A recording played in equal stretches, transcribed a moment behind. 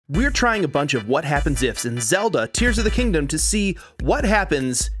We're trying a bunch of what happens ifs in Zelda Tears of the Kingdom to see what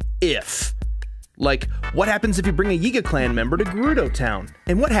happens if. Like, what happens if you bring a Yiga clan member to Gerudo Town?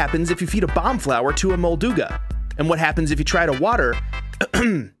 And what happens if you feed a bomb flower to a Molduga? And what happens if you try to water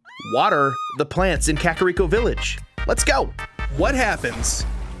the plants in Kakariko Village? Let's go! What happens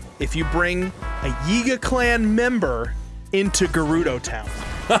if you bring a Yiga clan member into Gerudo Town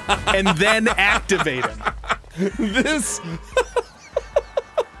and then activate him?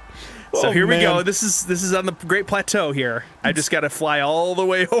 So here we go. This is on the Great Plateau here. I just got to fly all the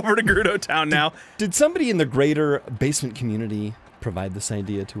way over to Gerudo Town now. Did somebody in the greater basement community provide this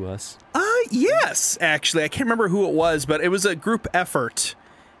idea to us? Yes, actually. I can't remember who it was, but it was a group effort.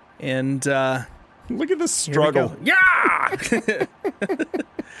 And look at this struggle. Yeah!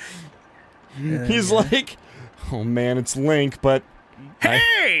 He's like, oh man, it's Link, but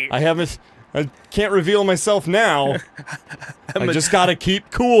hey! I can't reveal myself now. I just gotta keep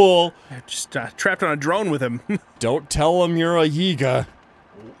cool. I'm just trapped on a drone with him. Don't tell him you're a Yiga.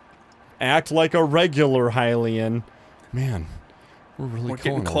 Act like a regular Hylian. Man, we're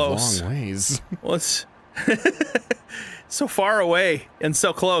getting going close. a long ways. Well, it's so far away and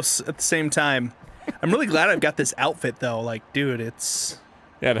so close at the same time. I'm really glad I've got this outfit though. Like, dude, it's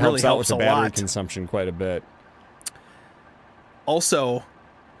yeah, it really helps out with the battery lot. Consumption quite a bit. Also,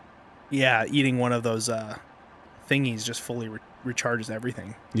 yeah, eating one of those thingies just fully recharges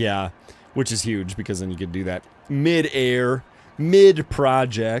everything. Yeah, which is huge because then you could do that mid-air,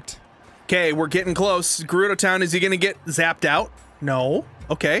 mid-project. Okay, we're getting close. Gerudo Town, is he gonna get zapped out? No.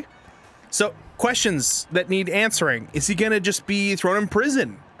 Okay. So, questions that need answering. Is he gonna just be thrown in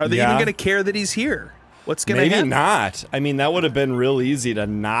prison? Are they even gonna care that he's here? What's gonna happen? Maybe not. I mean, that would have been real easy to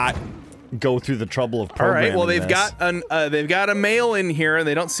not go through the trouble of programming. All right, well, they've got a male in here, and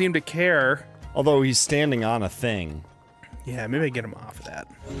they don't seem to care. Although he's standing on a thing. Yeah, maybe I get him off of that.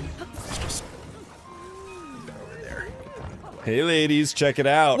 Let's just go over there. Hey, ladies, check it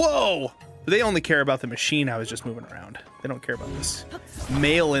out. Whoa! They only care about the machine I was just moving around. They don't care about this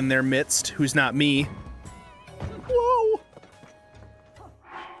male in their midst, who's not me. Whoa!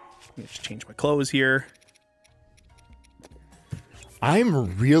 Let me just change my clothes here.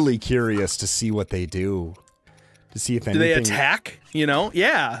 I'm really curious to see what they do. To see if anything... Do they attack? You know?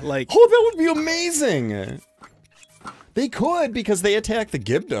 Yeah, like... Oh, that would be amazing! They could, because they attack the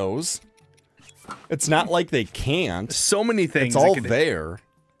Gibdos. It's not like they can't. So many things. It's all there.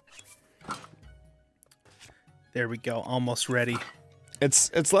 There we go, almost ready.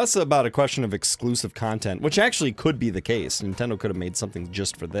 It's less about a question of exclusive content, which actually could be the case. Nintendo could have made something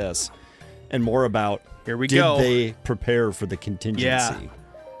just for this. And more about, here we go. Did they prepare for the contingency?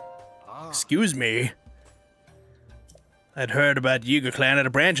 Yeah. Excuse me. I'd heard about Yiga clan at a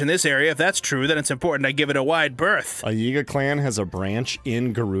branch in this area. If that's true, then it's important I give it a wide berth. A Yiga clan has a branch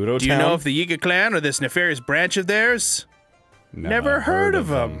in Gerudo Town? Do you know if the Yiga clan or this nefarious branch of theirs? Never heard of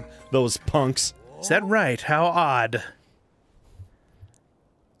them. Those punks. Is that right? How odd.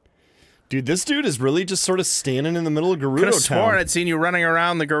 Dude, this dude is really just sort of standing in the middle of Gerudo Town. Could have sworn I'd seen you running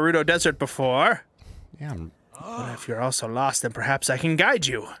around the Gerudo Desert before. Yeah. But if you're also lost, then perhaps I can guide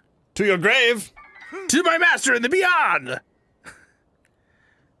you. To your grave! To my master in the beyond!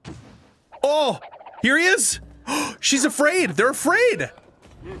 Oh! Here he is! She's afraid! They're afraid!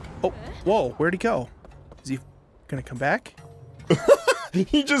 Oh, whoa, where'd he go? Is he gonna come back?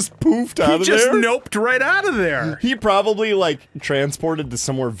 He just poofed out of there? He just noped right out of there! He probably, like, transported to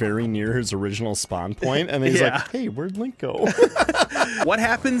somewhere very near his original spawn point, and then he's like, hey, where'd Link go? What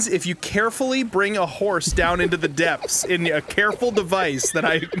happens if you carefully bring a horse down into the depths in a careful device that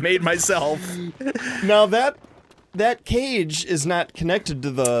I made myself? Now that cage is not connected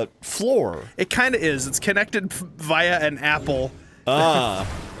to the floor. It kind of is. It's connected via an apple. Ah.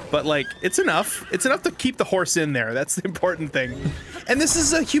 But, like, it's enough. It's enough to keep the horse in there. That's the important thing. And this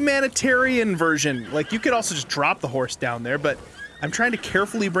is a humanitarian version. Like, you could also just drop the horse down there, but I'm trying to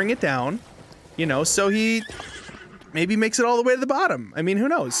carefully bring it down, you know, so he maybe makes it all the way to the bottom. I mean, who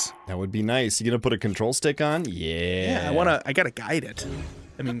knows? That would be nice. You gonna put a control stick on? Yeah. Yeah, I gotta guide it.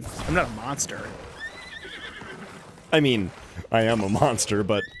 I mean, I'm not a monster. I mean, I am a monster,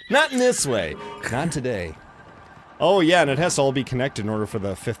 but not in this way. Not today. Oh yeah, and it has to all be connected in order for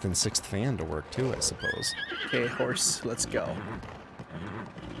the 5th and 6th fan to work too, I suppose. Okay, horse, let's go.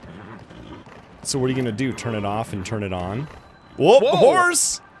 So what are you gonna do? Turn it off and turn it on? Whoa, Whoa.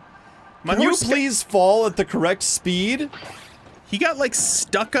 horse! My Can horse you please fall at the correct speed? He got, like,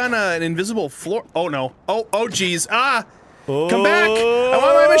 stuck on an invisible floor. Oh no. Oh geez. Ah! Come back! I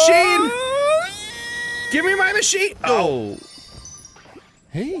want my machine! Give me my machine! Oh.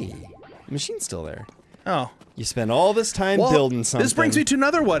 Hey, the machine's still there. Oh. You spend all this time building something. This brings me to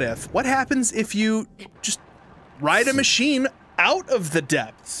another what if. What happens if you just ride a machine out of the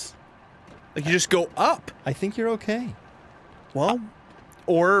depths? Like you just go up. I think you're okay. Well,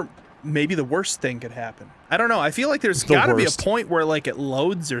 or maybe the worst thing could happen. I don't know. I feel like there's got to be a point where like it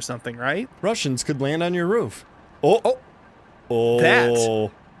loads or something, right? Russians could land on your roof. Oh.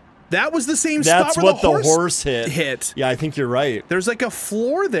 That was the same spot where the horse hit. Yeah, I think you're right. There's like a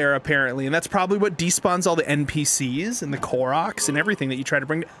floor there apparently, and that's probably what despawns all the NPCs and the Koroks and everything that you try to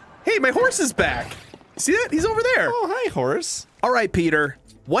bring. Hey, my horse is back. See that? He's over there. Oh, hi, horse. All right, Peter.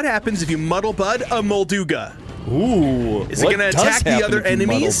 What happens if you muddle bud a Molduga? Ooh. Is it gonna attack the other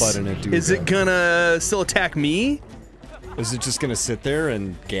enemies? Is it gonna still attack me? Is it just gonna sit there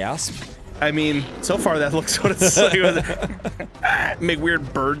and gasp? I mean, so far that looks what it's like. Make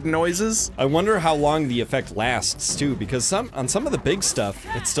weird bird noises. I wonder how long the effect lasts too, because on some of the big stuff,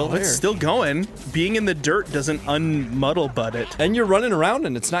 it's still there. It's still going. Being in the dirt doesn't unmuddle bud it. And you're running around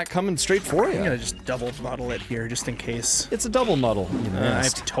and it's not coming straight for you. I'm gonna just double muddle it here, just in case. It's a double muddle.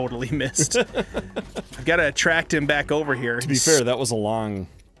 I've totally missed. I've got to attract him back over here. To be fair, that was a long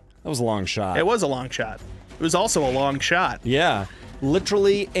shot. It was a long shot. It was also a long shot. Yeah.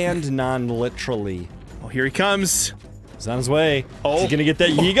 Literally and non-literally. Oh, here he comes. He's on his way. Oh. Is he gonna get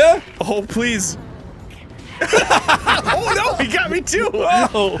that Yiga? Oh, please. Oh, no, he got me too.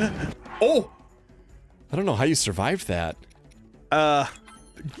 Oh. Oh. I don't know how you survived that.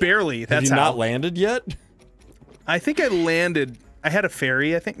 Barely. That's Have you not landed yet? I think I landed. I had a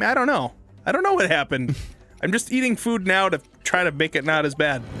fairy, I think. I don't know. I don't know what happened. I'm just eating food now to try to make it not as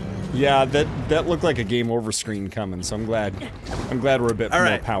bad. Yeah, that looked like a game over screen coming, so I'm glad we're a bit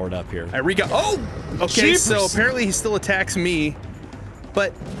more powered up here. Oh! Okay, Jeepers. So apparently he still attacks me,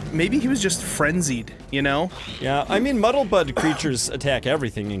 but maybe he was just frenzied, you know? Yeah, I mean, Muddlebud creatures attack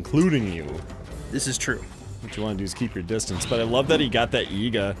everything, including you. This is true. What you want to do is keep your distance, but I love that he got that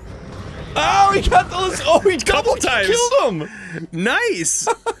Yiga. Oh, he got those! Oh, he couple times killed him! Nice!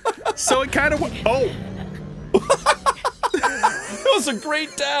 So it kind of oh! That was a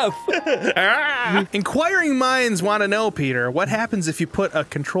great death! Inquiring minds want to know, Peter, what happens if you put a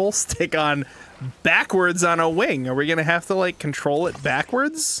control stick on backwards on a wing? Are we gonna have to, like, control it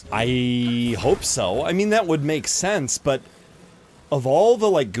backwards? I hope so. I mean, that would make sense, but of all the,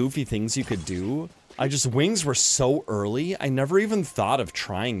 like, goofy things you could do, wings were so early, I never even thought of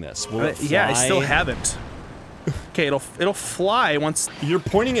trying this. Will it fly? Yeah, I still haven't. Okay, it'll fly once... You're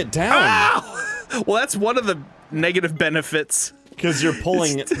pointing it down! Ow! Well, that's one of the negative benefits. Because you're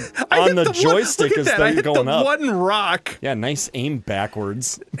pulling on the joystick as though you're going up. One rock. Yeah, nice aim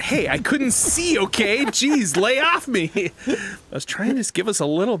backwards. Hey, I couldn't see, okay? Jeez, lay off me. I was trying to just give us a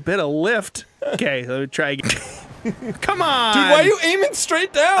little bit of lift. Okay, let me try again. Come on! Dude, why are you aiming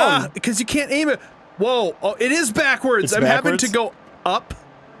straight down? Because you can't aim it. Whoa, oh, it is backwards. I'm having to go up.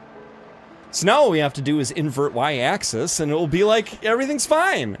 So now what we have to do is invert y-axis, and it will be like everything's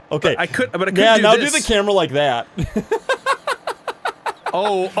fine. Okay. But I could do now this. Do the camera like that.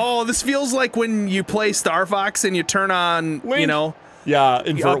 Oh, this feels like when you play Star Fox and you turn on, Wink. you know. Yeah,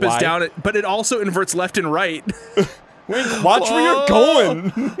 invert up Y. is down, but it also inverts left and right. Wink, watch where you're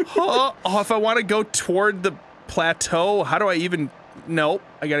going. If I want to go toward the plateau, how do I even? Nope,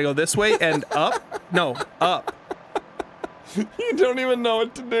 I gotta go this way and up. No, up. You don't even know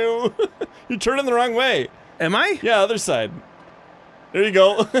what to do. You're turning the wrong way. Am I? Yeah, other side. There you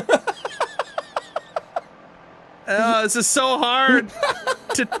go. This is so hard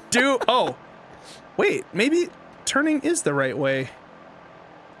to do. Oh, wait, maybe turning is the right way.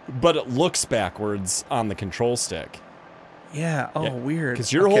 But it looks backwards on the control stick. Yeah, weird.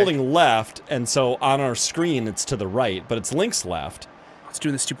 Because you're holding left, and so on our screen it's to the right, but it's Link's left. It's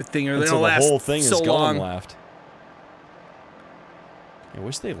doing the stupid thing, or and so the whole thing is going left. I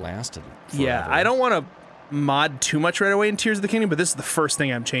wish they lasted forever. Yeah, I don't want to mod too much right away in Tears of the Kingdom, but this is the first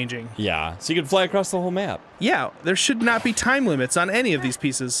thing I'm changing. Yeah, so you can fly across the whole map. Yeah, there should not be time limits on any of these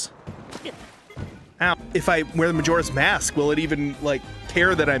pieces. Ow. If I wear the Majora's Mask, will it even, like,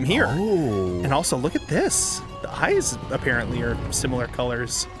 care that I'm here? Oh. And also, look at this. The eyes apparently are similar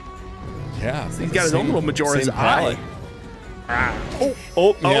colors. Yeah. So he's got his own little Majora's eye.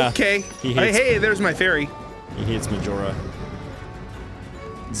 Oh, yeah. Okay. Hey, there's my fairy. He hates Majora.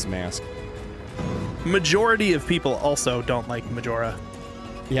 His mask. Majority of people also don't like Majora.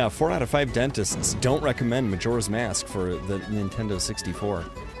 Yeah, 4 out of 5 dentists don't recommend Majora's Mask for the Nintendo 64.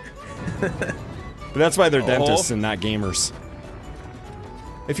 But that's why they're dentists and not gamers.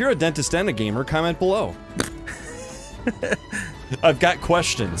 If you're a dentist and a gamer, comment below. I've got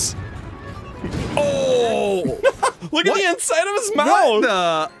questions. Oh! Look at the inside of his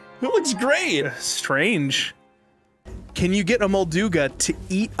mouth! It looks great. Strange. Can you get a Molduga to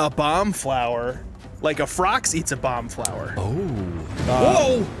eat a bomb flower like a Frox eats a bomb flower? Oh.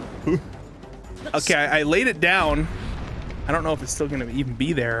 Whoa! Okay, I laid it down. I don't know if it's still gonna even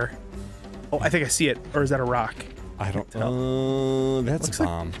be there. Oh, I think I see it. Or is that a rock? I don't know. That's a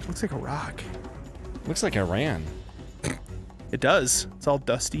bomb. Looks like a rock. Looks like I ran. It does. It's all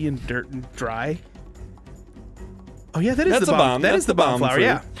dusty and dirt and dry. Oh yeah, that is That's the a bomb. bomb. That That's is the the bomb bomb flower. fruit.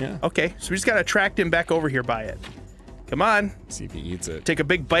 Yeah. Yeah. Okay, so we just gotta attract him back over here by it. Come on. See if he eats it. Take a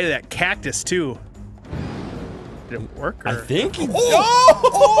big bite of that cactus too. Did it work? Or? I think he.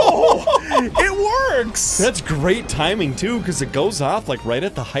 It works. That's great timing too, because it goes off like right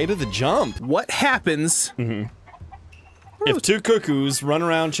at the height of the jump. What happens? If two cuckoos run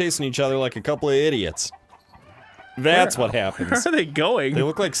around chasing each other like a couple of idiots, that's what happens. Where are they going? They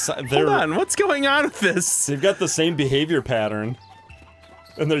look like Hold on, what's going on with this? They've got the same behavior pattern,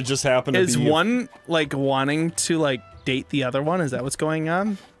 and they just happen to be. Is one like wanting to like date the other one? Is that what's going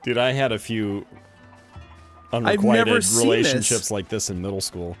on? Dude, I had a few I've never unrequited seen relationships this. like this in middle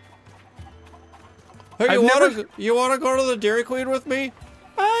school. Hey, I've you wanna go to the Dairy Queen with me?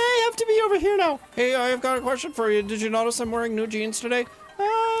 I have to be over here now. Hey, I've got a question for you. Did you notice I'm wearing new jeans today?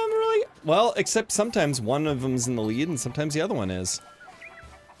 Really? Well, except sometimes one of them's in the lead and sometimes the other one is.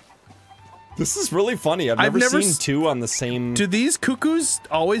 This is really funny. I've never seen two on the same... Do these cuckoos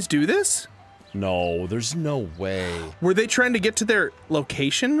always do this? No, there's no way. Were they trying to get to their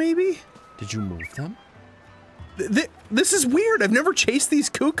location, maybe? Did you move them? This is weird. I've never chased these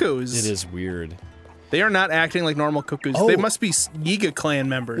cuckoos. It is weird. They are not acting like normal cuckoos. Oh. They must be Yiga clan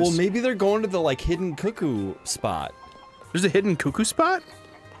members. Well, maybe they're going to the, like, hidden cuckoo spot. There's a hidden cuckoo spot?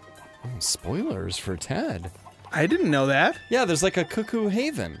 Oh, spoilers for Ted. I didn't know that. Yeah, there's like a cuckoo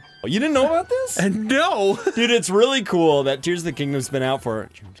haven. Oh, you didn't know about this? No. Dude, it's really cool that Tears of the Kingdom's been out for...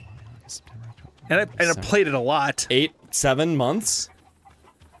 And I played it a lot. 7 months.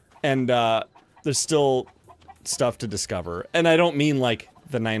 And, there's still stuff to discover. And I don't mean, like,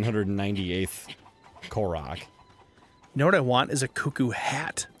 the 998th Korok. You know what I want is a cuckoo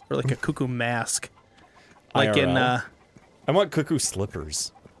hat. Or like a cuckoo mask. Like IRL? in, I want cuckoo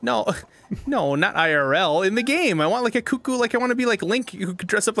slippers. No, not IRL. In the game, I want like a cuckoo. Like I want to be like Link, who could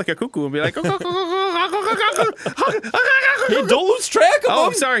dress up like a cuckoo and be like. Hey, don't lose track of them.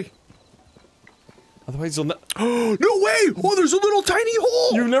 Oh, sorry. Otherwise, you'll. No way! Oh, there's a little tiny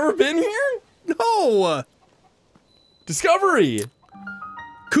hole. You've never been here? No. Discovery.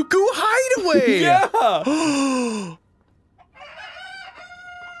 Cuckoo hideaway. Yeah.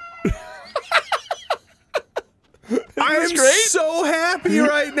 I'm great? so happy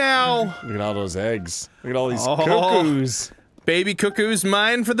right now. Look at all those eggs. Look at all these cuckoos. Baby cuckoos,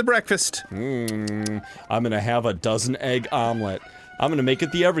 mine for the breakfast. I'm gonna have a dozen egg omelet. I'm gonna make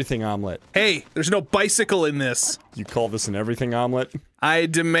it the everything omelet. Hey, there's no bicycle in this. You call this an everything omelet? I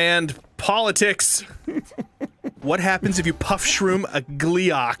demand politics. What happens if you puff shroom a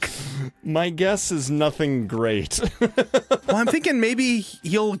Gleeok? My guess is nothing great. Well, I'm thinking maybe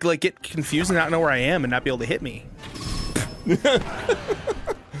he'll like get confused and not know where I am and not be able to hit me.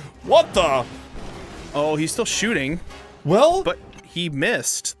 What the? Oh, he's still shooting. Well, but he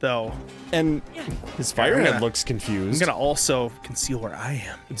missed though. And his firehead looks confused. I'm gonna also conceal where I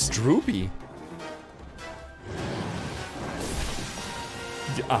am. It's droopy.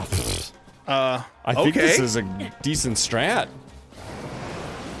 I think this is a decent strat.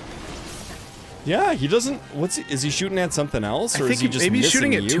 Yeah, he doesn't. Is he shooting at something else, or is he just maybe missing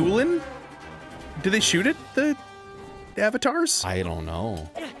shooting at you? Tulin? Do they shoot at the avatars? I don't know.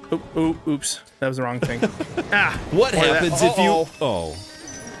 Oops, that was the wrong thing. What happens if you?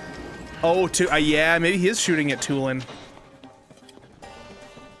 Yeah, maybe he is shooting at Tulin.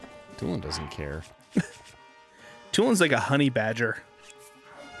 Tulin doesn't care. Tulin's like a honey badger.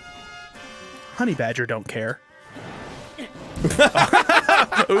 Honey badger don't care.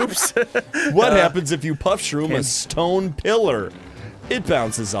 Oops. What happens if you puff shroom a stone pillar? It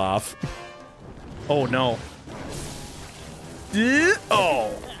bounces off. Oh no.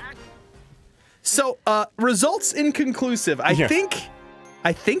 Oh. So, results inconclusive. I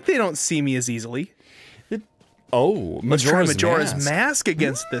think they don't see me as easily. Let's try Majora's Mask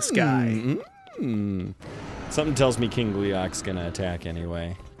against this guy. Something tells me King Gleeok's gonna attack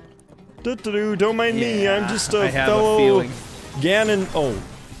anyway. Don't mind me, I'm just a fellow feeling. Ganon.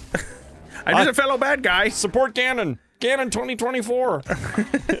 I'm just a fellow bad guy. Support Ganon. Ganon 2024.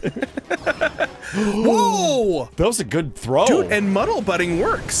 Whoa! That was a good throw. Dude, and muddle butting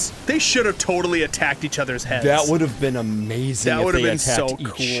works. They should have totally attacked each other's heads. That would have been amazing. That would have been so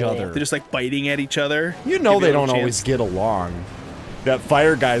each cool. other. They're just like biting at each other. You know they don't always get along. That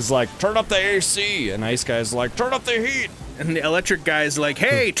fire guy's like, turn up the AC, and ice guy's like, turn up the heat. And the electric guy's like,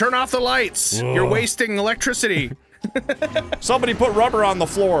 hey, turn off the lights. You're wasting electricity. Somebody put rubber on the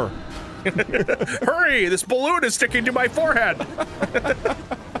floor. Hurry, this balloon is sticking to my forehead.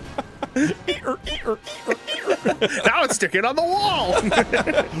 Now it's sticking on the wall.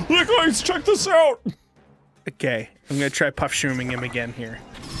 Look, guys, check this out. Okay, I'm gonna try puff shrooming him again here.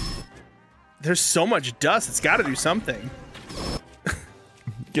 There's so much dust, it's gotta do something.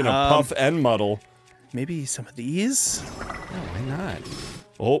 Get a puff and muddle. Maybe some of these? Oh, why not?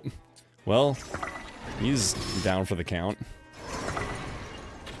 Oh, well, he's down for the count.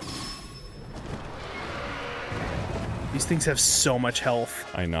 These things have so much health.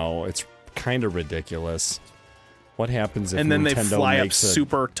 I know, it's kind of ridiculous. What happens if and then Nintendo they fly up makes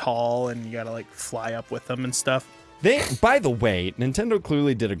super tall and you gotta like fly up with them and stuff. By the way, Nintendo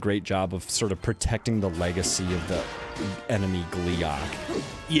clearly did a great job of sort of protecting the legacy of the enemy Gleeok.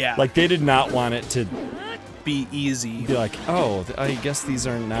 Yeah. Like, they did not want it to be easy. be like, oh, I guess these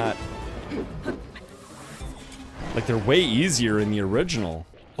are not... Like, they're way easier in the original.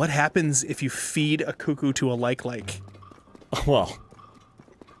 What happens if you feed a cuckoo to a like? Well,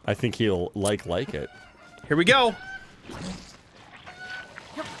 I think he'll like it. Here we go.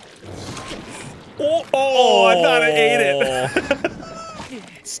 Oh, I thought it ate it.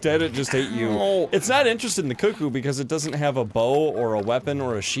 Instead, it just ate you. Oh. It's not interested in the cuckoo because it doesn't have a bow or a weapon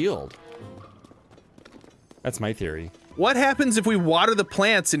or a shield. That's my theory. What happens if we water the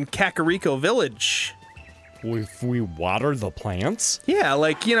plants in Kakariko Village? If we water the plants? Yeah,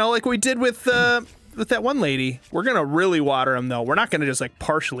 like, you know, like we did with that one lady. We're gonna really water them, though. We're not gonna just, like,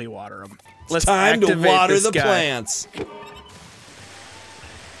 partially water them. Let's time to water the guy. plants.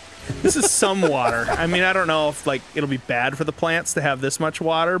 This is some water. I mean, I don't know if, like, it'll be bad for the plants to have this much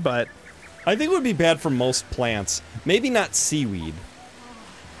water, but... I think it would be bad for most plants. Maybe not seaweed.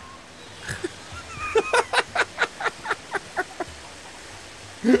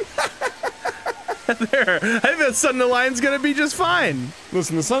 There. I think that Sunderline's gonna be just fine.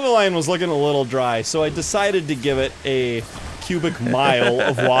 Listen, the Sunderline was looking a little dry, so I decided to give it a cubic mile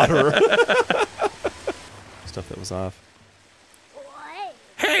of water. Stuff that was off.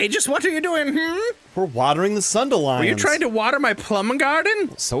 Hey, just what are you doing, We're watering the Sunderlines. Were you trying to water my plum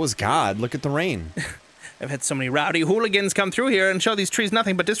garden? So is God. Look at the rain. I've had so many rowdy hooligans come through here and show these trees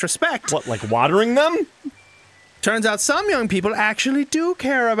nothing but disrespect. What, like watering them? Turns out some young people actually do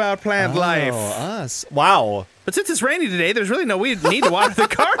care about plant life. Us. Wow. But since it's rainy today, there's really no need to water the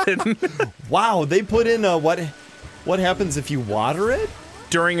garden. Wow, they put in a what happens if you water it?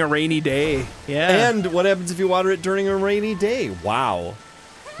 During a rainy day. Yeah. And what happens if you water it during a rainy day? Wow.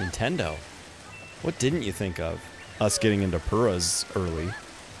 Nintendo. What didn't you think of? Us getting into Purahs early.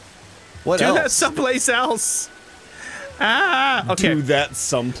 What else? Do that someplace else. Ah, okay. Do that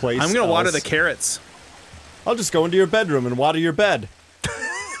someplace I'm gonna water else. the carrots. I'll just go into your bedroom and water your bed.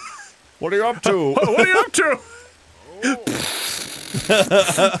 What are you up to? What are you up to?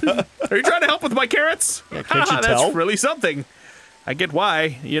 Are you trying to help with my carrots? Yeah, can't you tell? That's really something. I get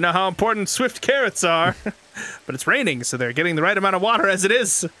why. You know how important swift carrots are. But it's raining, so they're getting the right amount of water as it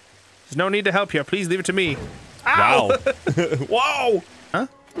is. There's no need to help here. Please leave it to me. Ow! Wow! Whoa! Huh?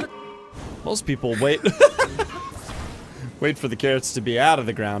 Most people wait wait for the carrots to be out of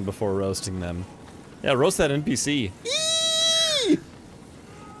the ground before roasting them. Yeah, roast that NPC.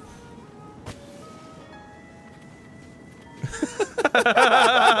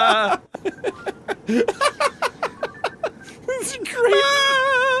 This is great.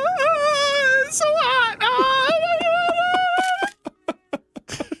 It's so hot.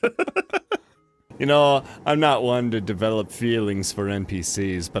 You know, I'm not one to develop feelings for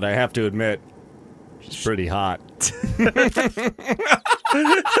NPCs, but I have to admit, she's pretty hot.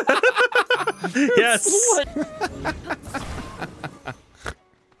 Yes.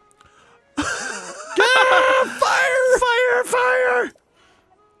 Fire! Fire! Fire!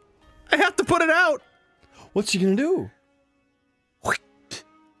 I have to put it out. What's she gonna do?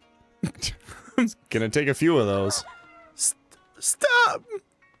 It's gonna take a few of those. Stop!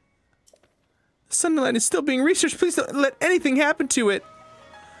 The Sunderland is still being researched. Please don't let anything happen to it.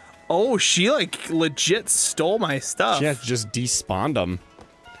 Oh, she like legit stole my stuff. Yeah, just despawned them.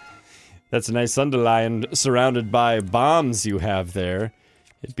 That's a nice Sunderland surrounded by bombs you have there.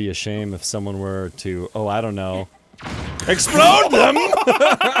 It'd be a shame if someone were to, oh, I don't know, explode them!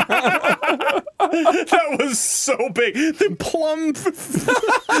 That was so big. The plum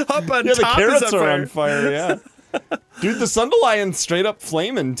up on Yeah, the top carrots is are fire. on fire, yeah. Dude, the Sunderland's straight up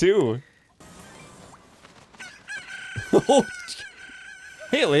flaming, too.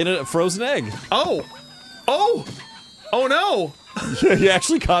 Hey, it laid a frozen egg. Oh! Oh! Oh no! You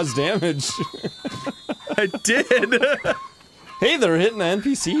actually caused damage. I did. Hey, they're hitting the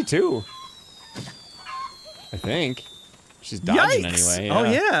NPC too. I think. She's dodging anyway. Yeah. Oh,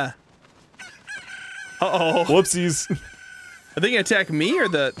 yeah. Uh-oh. Whoopsies. Are they gonna attack me or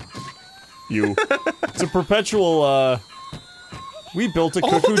the... You. It's a perpetual, we built a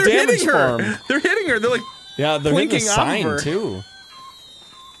cuckoo they're damage hitting her. farm. They're hitting her. They're like... Yeah, they're hitting the Blinking off of sign her. too.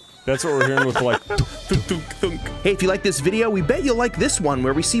 That's what we're hearing with like... Thunk, thunk, thunk. Hey, if you like this video, we bet you'll like this one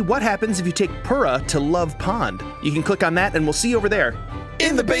where we see what happens if you take Purah to Love Pond. You can click on that and we'll see you over there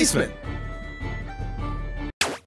In the basement.